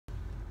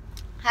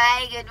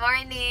Hi, good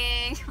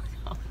morning!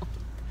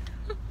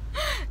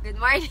 Good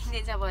morning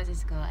din sa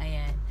boses ko.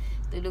 Ayan,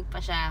 tulog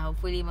pa siya.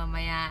 Hopefully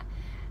mamaya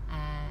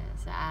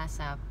sa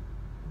ASAP,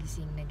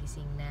 gising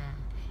na.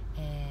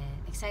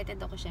 And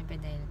excited ako syempre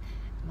dahil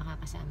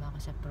makakasama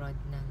ako sa prod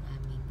ng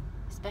aming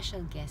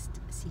special guest,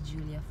 si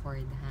Julia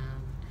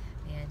Fordham.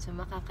 Ayan, so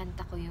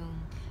makakanta ko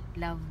yung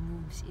Love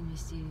Moves in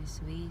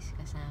Mysterious Ways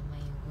kasama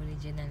yung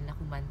original na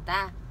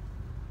kumanta.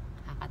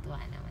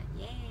 Nakakatuwa naman.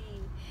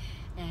 Yay!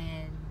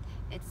 And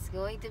it's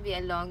going to be a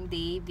long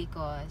day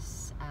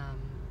because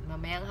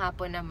mamayang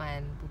hapon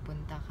naman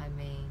pupunta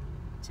kami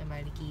sa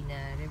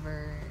Marikina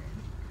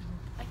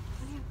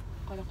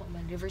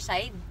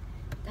Riverside.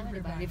 Tama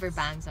diba?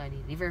 Riverbanks,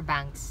 sorry.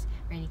 Riverbanks.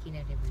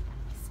 Marikina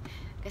Riverbanks.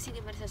 Kasi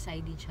di ba sa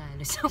side din siya?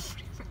 So,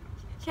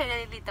 kaya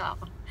nalilito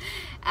ako.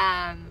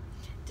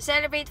 To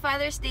celebrate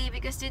Father's Day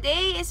because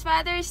today is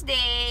Father's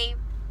Day.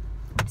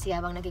 Kasi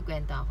habang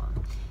nagkikwento ako.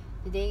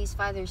 Today is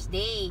Father's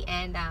Day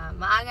and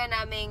maaga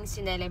naming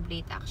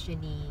sinelebrate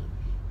actually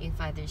yung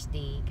Father's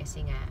Day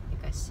kasi nga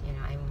because you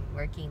know I'm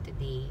working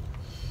today.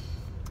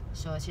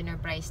 So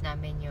sinurprise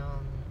namin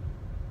yung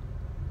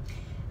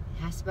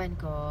husband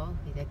ko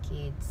with the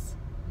kids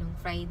nung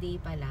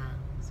Friday pa lang.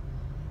 So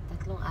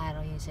 3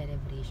 araw yung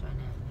celebration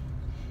namin.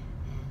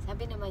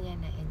 Sabi naman niya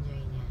na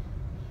enjoy niya.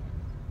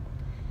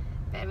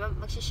 Pero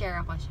mag-share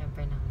ako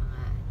syempre ng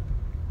mga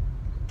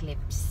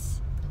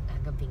clips nung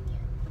gabing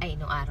yan. Ay,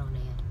 nung araw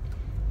na yan.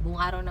 Buong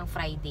araw ng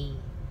Friday.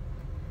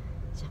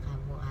 Tsaka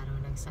buong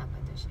araw ng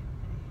Sabado,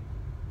 syempre.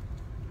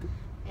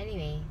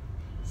 Anyway,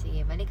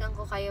 sige, balikan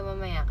ko kayo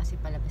mamaya kasi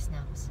palabas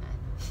na ako sa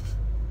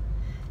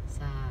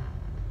sa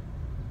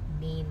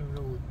main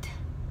road.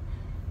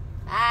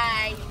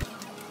 Bye!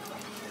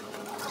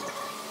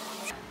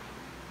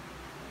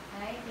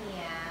 Hi,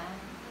 Mia.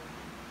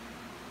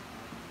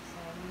 So,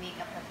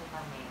 make-up na po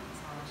kami.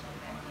 Kasama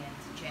syempre yan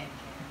si Jen.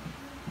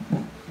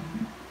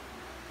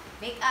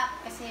 Make up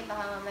kasi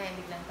baka mamaya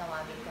biglang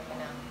tawagin kami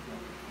ng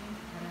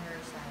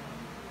rehearsal.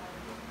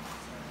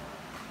 So,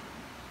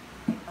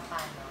 kahit pa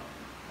paano,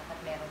 dapat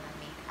meron ng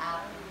make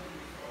up.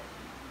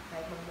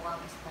 Kahit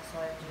magmukhang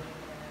espasol during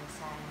the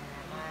rehearsal na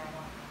naman.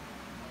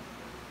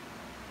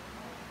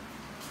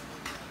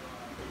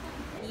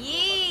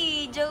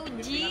 Yay!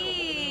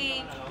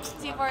 Ogie!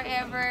 See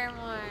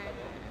forevermore.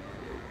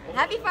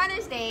 Happy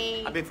Father's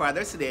Day! Happy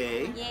Father's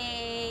Day!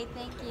 Yay!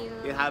 Thank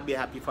you!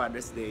 Happy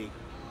Father's Day!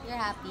 You're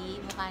happy?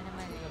 Mukha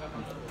naman eh.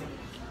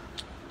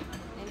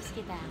 Namiss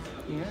kita.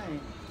 Yeah.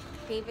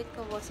 Favorite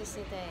ko boses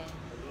nito eh.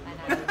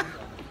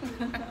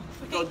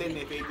 Ikaw din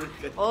eh, favorite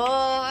ko.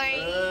 Oy!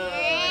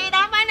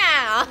 Tama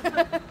na!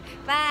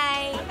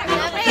 Bye!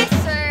 Siyempre,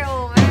 Sir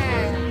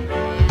Homer.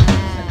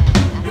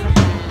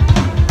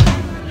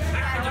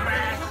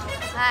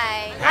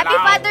 Hi! Happy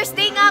Father's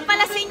Day nga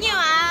pala sa inyo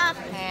ah!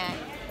 Ayan.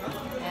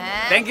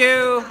 Thank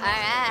you!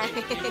 Alright!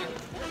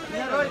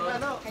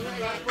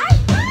 Ay!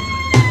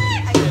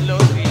 Hello,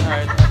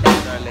 sweetheart.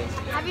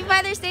 Happy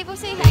Father's Day po,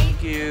 say hi.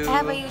 Thank you. I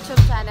have a YouTube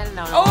channel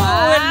now. Oh,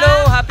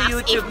 hello! Happy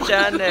YouTube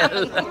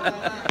channel.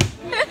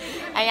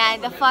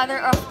 Ayan, the father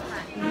of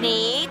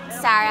Nate,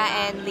 Sarah,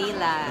 and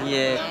Leila.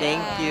 Yeah,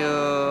 thank you.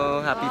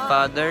 Happy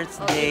Father's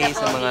Day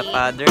sa mga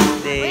Father's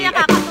Day. Uy,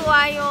 nakakatuwa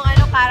yung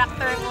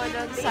character mo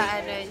doon sa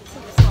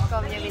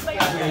sitcom niya with your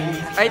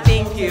Ay,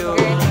 thank you.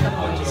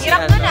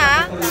 hirap doon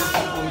ah.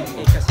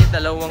 Kasi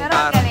dalawang Pero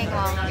ang galing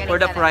mo.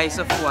 for the price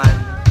of one.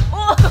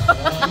 Oh!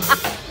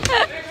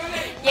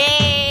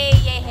 Yay!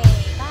 Yay!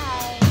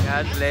 Bye!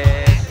 God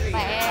bless.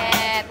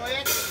 Bye!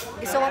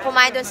 Gusto mo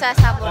kumain doon sa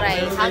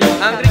Samurai.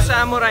 Hungry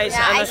Samurai,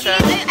 sa ano siya?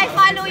 I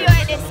follow you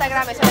on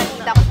Instagram. So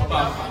nakita ko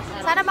siya.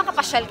 Sana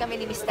makapasyal kami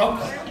ni Mr.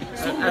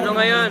 Ano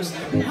ngayon?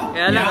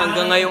 Kaya lang,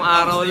 hanggang ngayong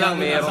araw lang,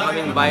 mayroon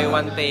kaming buy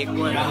one, take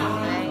one.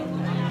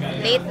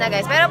 Late na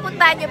guys. Pero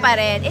puntahan nyo pa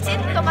rin. It's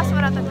in Tomas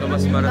Morato.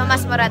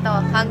 Tomas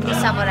Morato. Hungry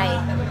Samurai.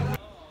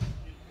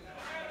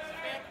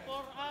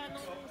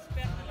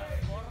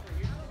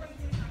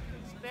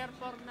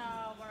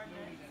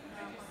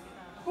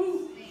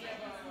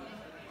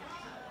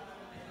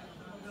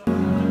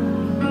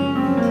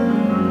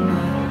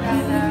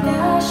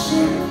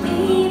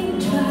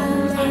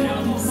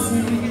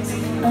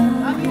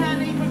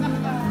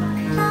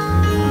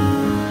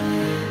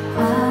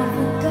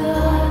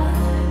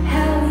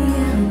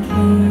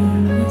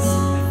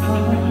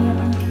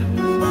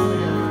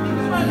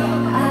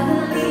 I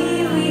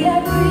believe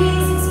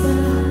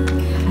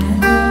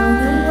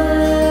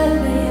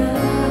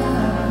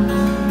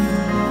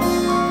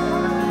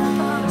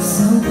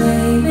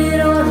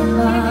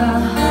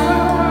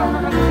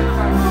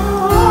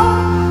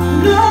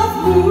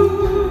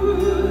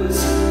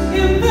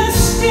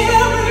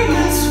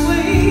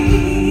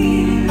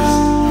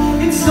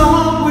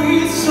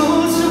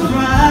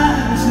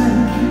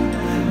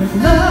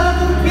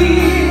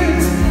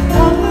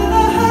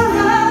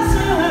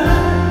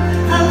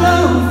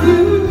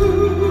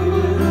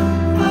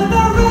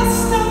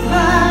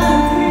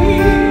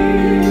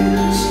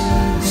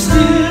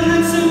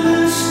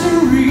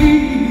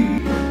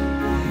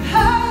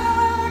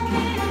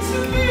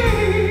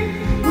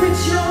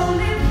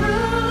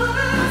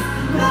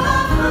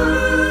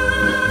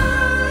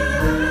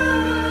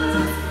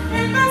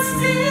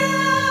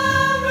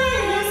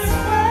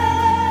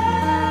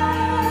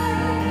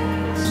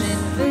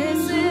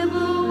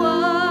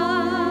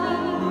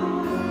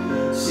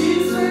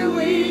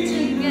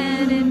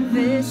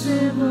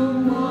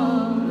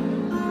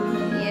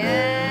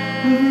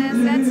Yes,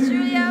 that's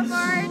Julia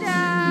Fordham.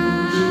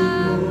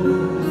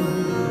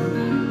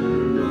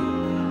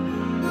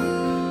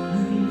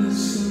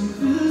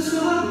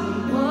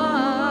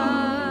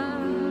 Whoa.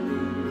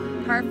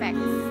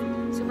 Perfect.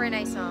 Super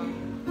nice song.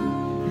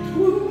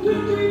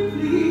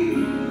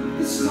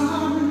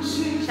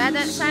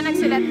 Siya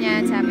nagsulat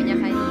niyan, sabi niya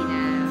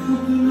kanina.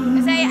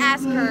 Kasi I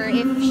asked her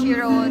if she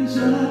wrote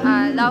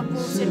Love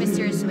Moves in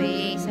Mysterious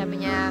Way.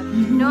 Sabi niya,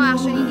 no,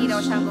 actually hindi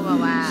daw siyang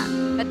gumawa.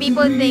 But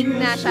people think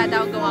na siya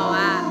daw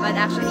gumawa. But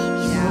actually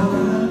hindi daw.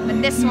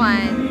 But this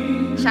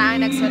one, siya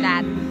ang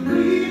nagsulat.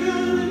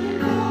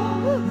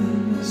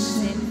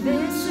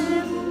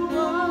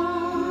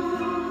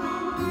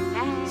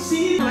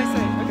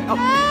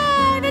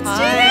 That's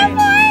Julia Fordham!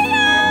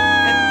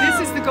 And this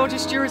is the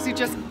gorgeous Juris who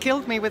just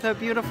killed me with her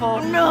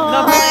beautiful, No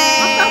lovely. way.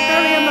 I felt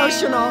very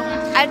emotional.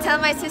 I tell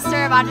my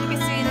sister about it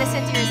because we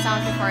listen to your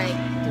song before. Like,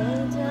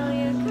 don't tell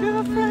your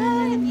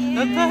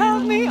girlfriend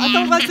About me.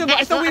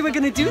 I thought we were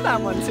going to do that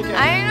once again.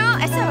 I know,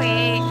 it's a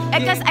way.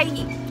 Because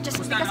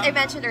I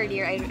mentioned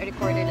earlier, I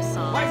recorded a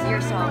song,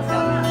 your song, so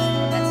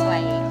that's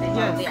why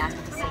they asked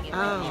me to sing it.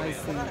 Oh, I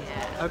see.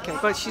 Yeah. Okay,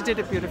 but she did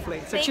it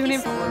beautifully. So Thank tune you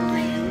in so for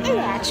much.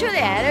 Yeah,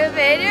 actually, I had a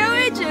video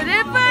with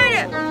Julia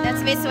Fordham.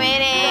 That's Miss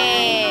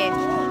Winnie.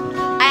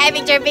 I have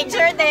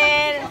picture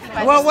din.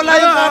 Wala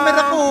yung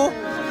camera ko.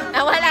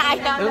 Wala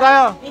kayo. Ano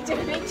tayo?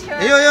 Picture.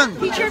 Ayun.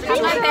 Picture.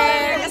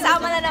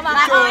 Kasama na naman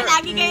ako.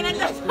 Lagi kayo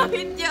nagkasa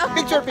video.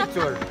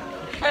 Picture.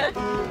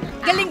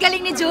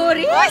 Galing-galing ni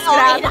Jury.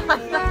 Okay naman.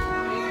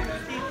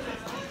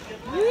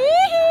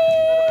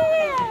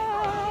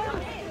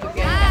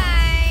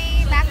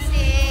 Hi!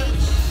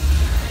 Backstage.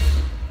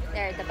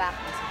 There, the back.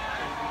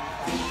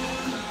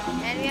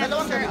 And we have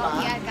Sir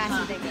Ogie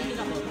Alcasid again.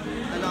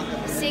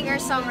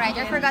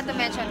 Singer-songwriter. Forgot to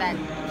mention that.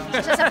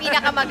 Siya sa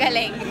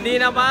pinakamagaling.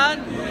 Hindi naman.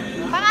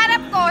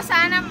 Pangarap ko,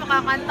 sana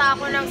makakanta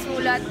ako ng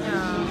sulat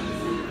niya.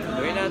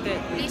 Gawin natin.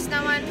 Please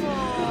naman po.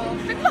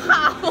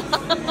 Nagmakaawa.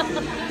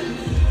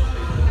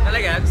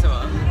 Talaga? Gusto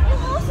mo?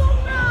 Oo,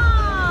 sobra.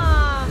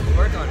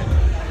 Work on it.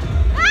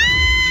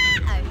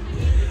 Ay.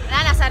 Wala,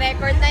 nasa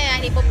record na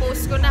yan.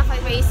 Ipopost ko na kay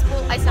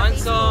Facebook. Ay, sa One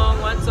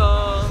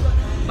song.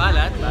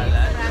 Balad.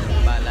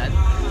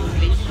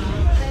 English.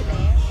 Pwede.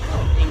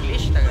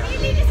 English, taga.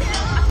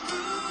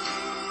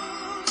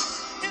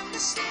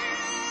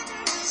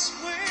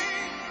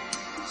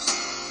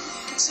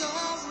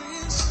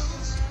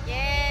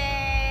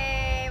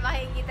 Yay!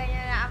 Makikita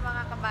niya na ang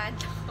mga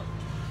kabando.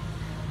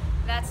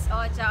 That's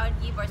Ogie on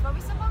keyboards.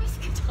 Pawis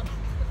ka dyan.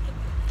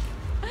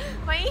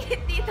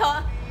 Mainit dito.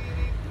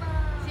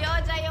 Si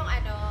Ogie yung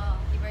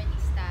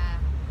keyboardista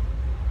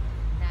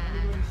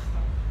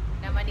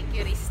na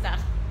manicurista.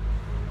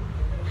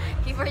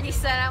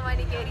 Keyboardista na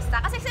manicurista.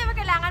 Kasi siyempre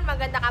kailangan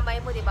maganda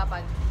kamay mo, di ba?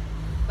 Pag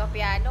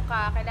piano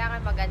ka, kailangan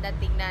maganda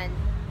tingnan.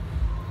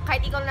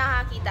 Kahit ikaw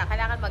nakakita,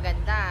 kailangan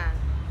maganda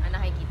ang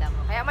nakikita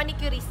mo. Kaya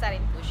manicurista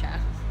rin po siya.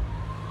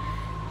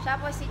 Siya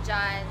po si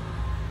John.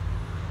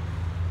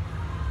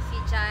 Si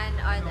John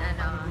on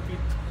drums.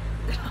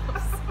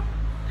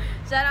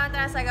 John on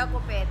drums,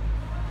 taga-kupit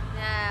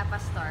na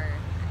pastor.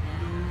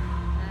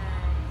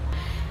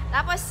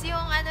 Tapos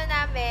yung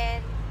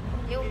namin,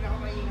 yung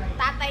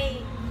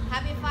tatay,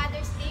 Happy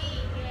Father's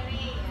Day, Kuya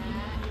Ray.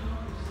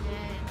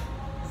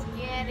 Si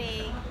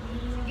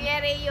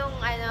Kuya Ray yung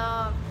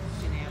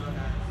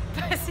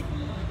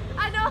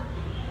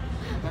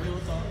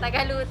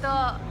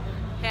Tagaluto.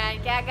 Yan,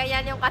 kaya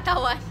ganyan yung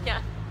katawan niya.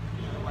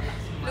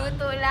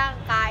 Luto lang,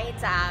 kain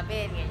sa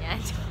amin.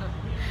 Ganyan.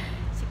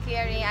 Si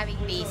Kuya Ray,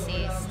 aming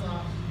bassist.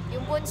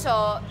 Yung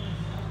bunso,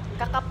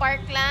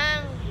 kakapark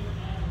lang.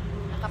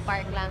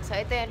 So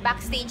ito yun,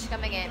 backstage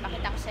kami ngayon.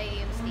 Pakita ko sa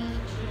iyo yung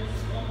stage.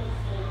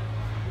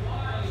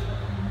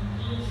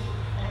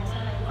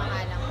 Saan yung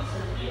pangalan ko?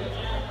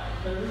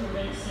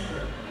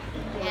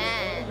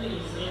 Yan.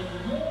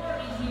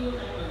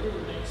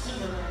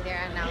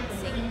 They're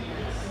announcing.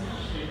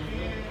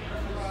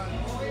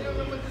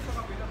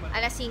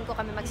 Alas 5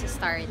 kami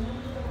magsa-start.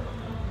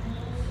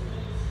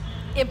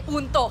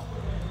 Punto!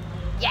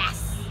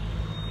 Yes!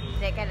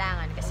 Hindi,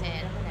 kailangan kasi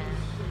na.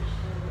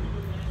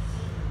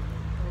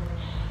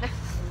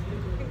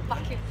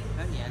 Bakit?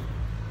 Ano yan?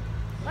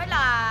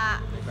 Wala!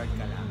 Record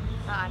ka lang.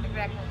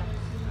 Nag-record lang.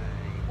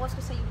 Post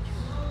ko sa YouTube.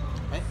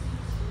 Eh?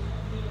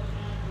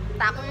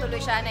 Takot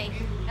tuloy siya na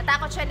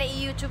natakot siya na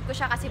i-YouTube ko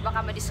siya kasi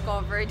baka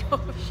ma-discover daw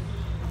siya.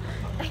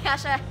 Kaya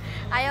siya,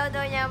 ayaw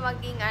daw niya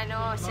maging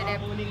ayaw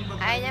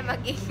niya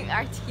maging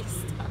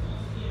artista.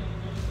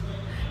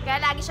 Kaya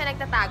lagi siya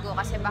nagtatago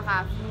kasi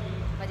baka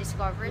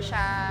ma-discover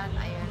siya.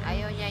 Ayun,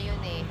 ayaw niya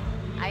yun eh.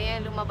 Ayaw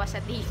niya lumabas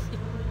sa TV.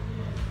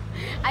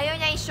 Ayaw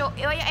niya i-show,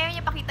 ayaw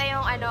niya pakita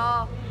yung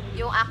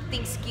yung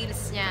acting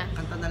skills niya.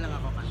 Kanta na lang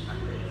ako, kanta.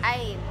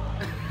 Ay,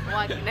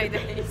 wag na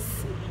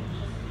guys.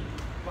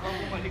 Baka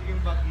bumalik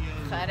yung bagyo.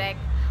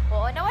 Correct.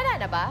 Oo, nawala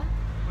na ba?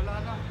 Wala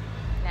na.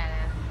 Wala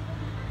na.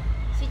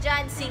 Si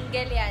John,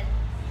 single yan.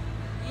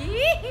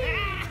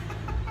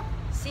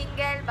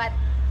 Single but,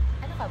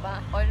 ano ka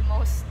ba?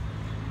 Almost.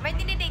 May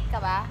dinidate ka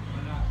ba?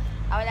 Wala.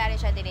 Wala rin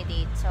siya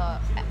dinidate. So,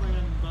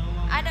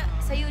 ano,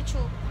 sa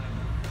YouTube.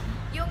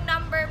 Yung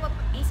number mo,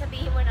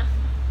 isabihin mo na.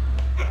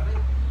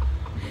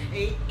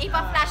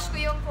 Ipa-flash ko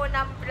yung phone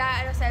number,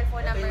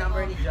 cellphone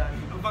number mo. ni John.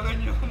 Abangan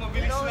nyo,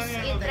 mabilis lang Those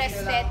yan.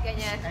 interested,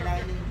 ganyan.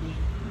 Kailangan yung date.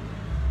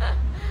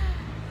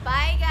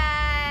 Bye,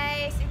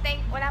 guys!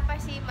 Wala pa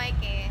si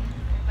Mike eh.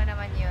 Ano pa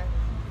naman yun?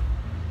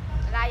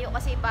 Layo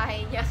kasi yung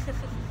bahay niya.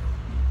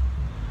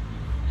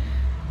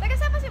 Taga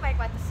saan pa si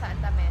Mike? Sa Saan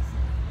Tames?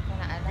 Hindi ko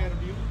na alam.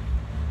 Fairview?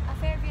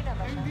 Fairview na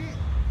ba siya? Hindi.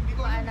 Hindi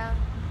ko alam.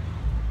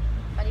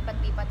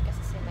 Palipat-lipat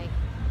kasi si Mike.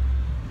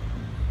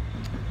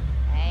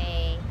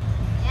 Hey.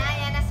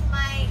 Yan na si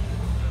Mike.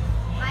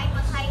 Mike,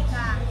 mag-hi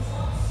ka.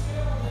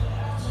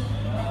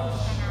 Kita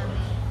ka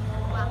namin.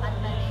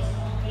 Kumakanta din.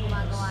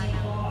 Gumagawa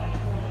ng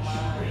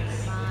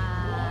mga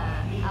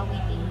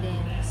awiting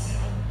din.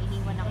 Ay,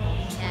 iniwan ako.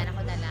 Yan,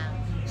 ako na lang.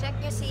 Check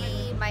nyo si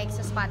Mike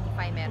sa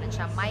Spotify. Meron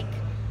siya. Mike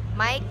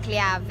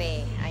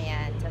Cliave.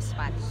 Ayan, sa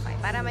Spotify.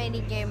 Para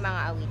marinig nyo yung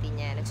mga awitin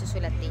niya.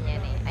 Nagsusulat din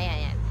yan eh.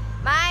 Ayan.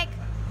 Mike!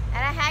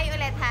 Hi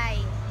ulit,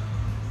 hi!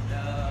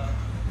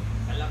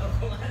 Alam ko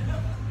kung ano.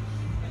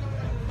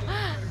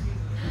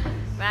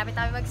 Malapit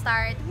kami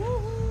mag-start.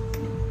 Woohoo!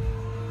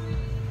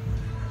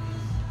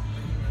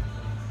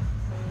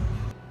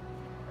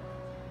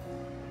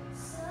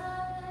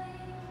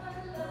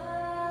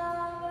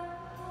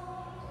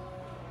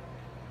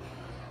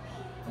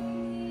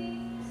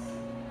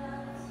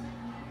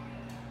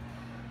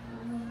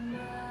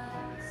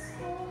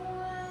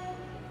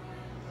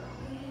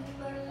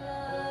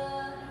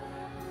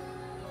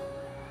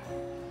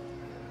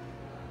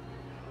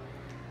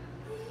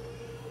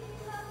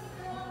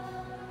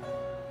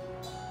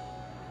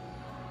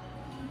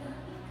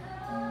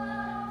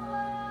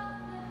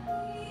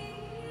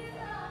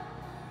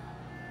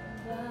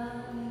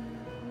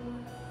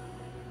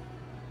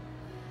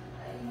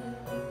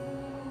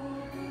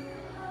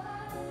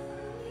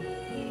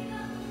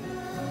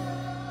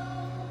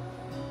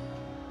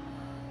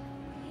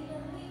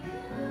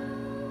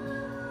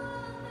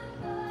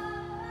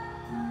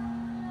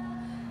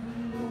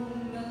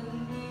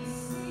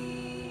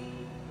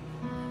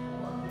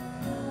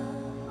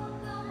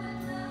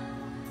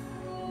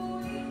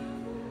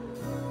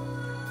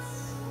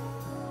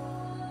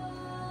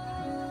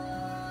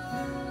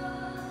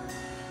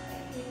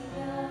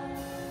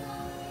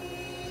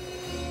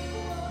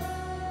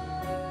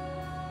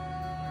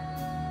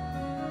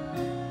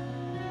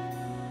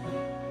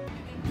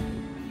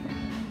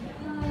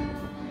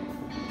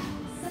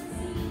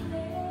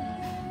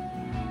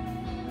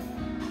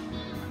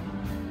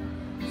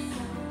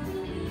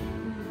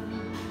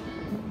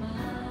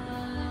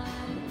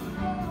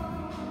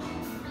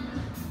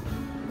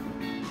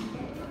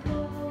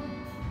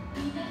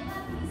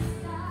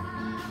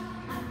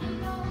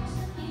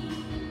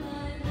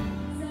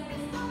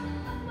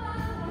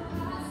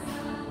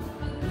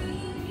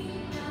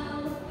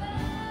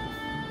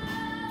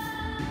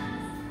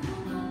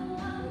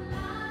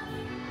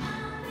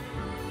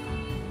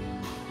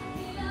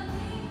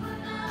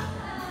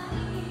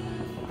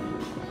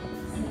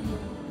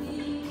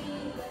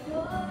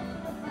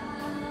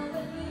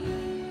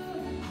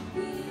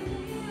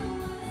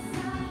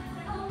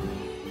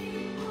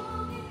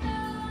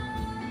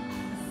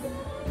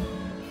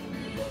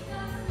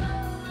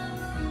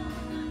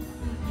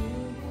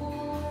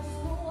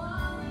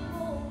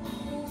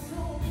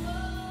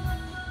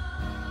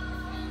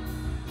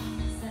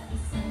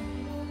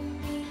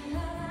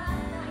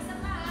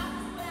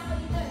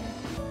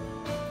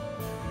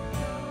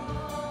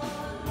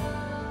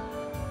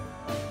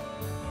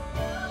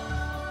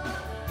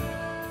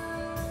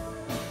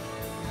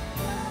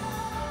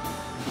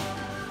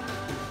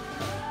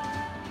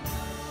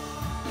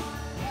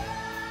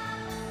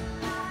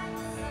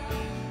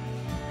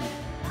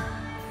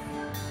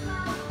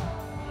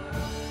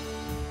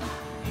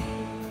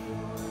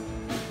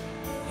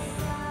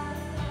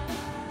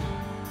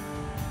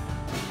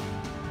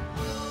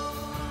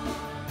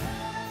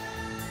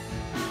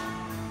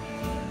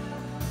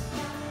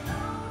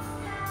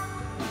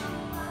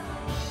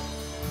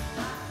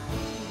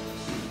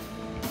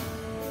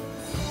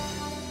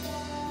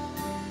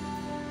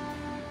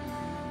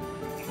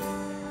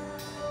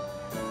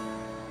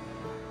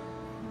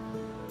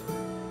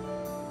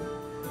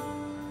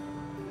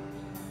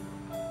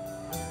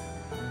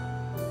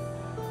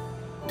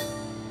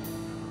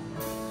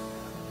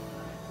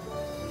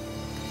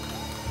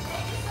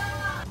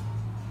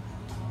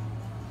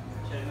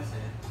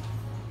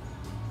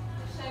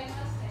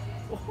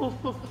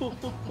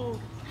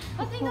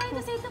 What are you going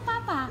to say to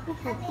Papa?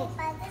 Happy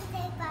Father's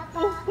Day,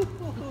 Papa.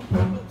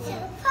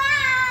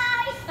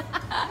 Surprise!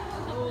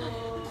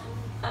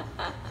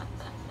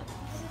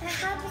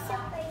 Happy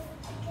surprise.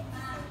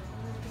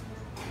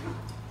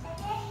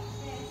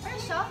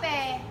 Where's Shobe?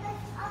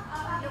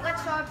 Look at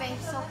Shobe,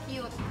 so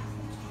cute.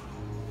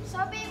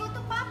 Shobe, go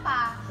to Papa.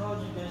 How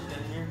did you guys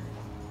get here?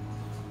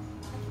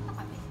 Nakita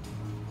kami.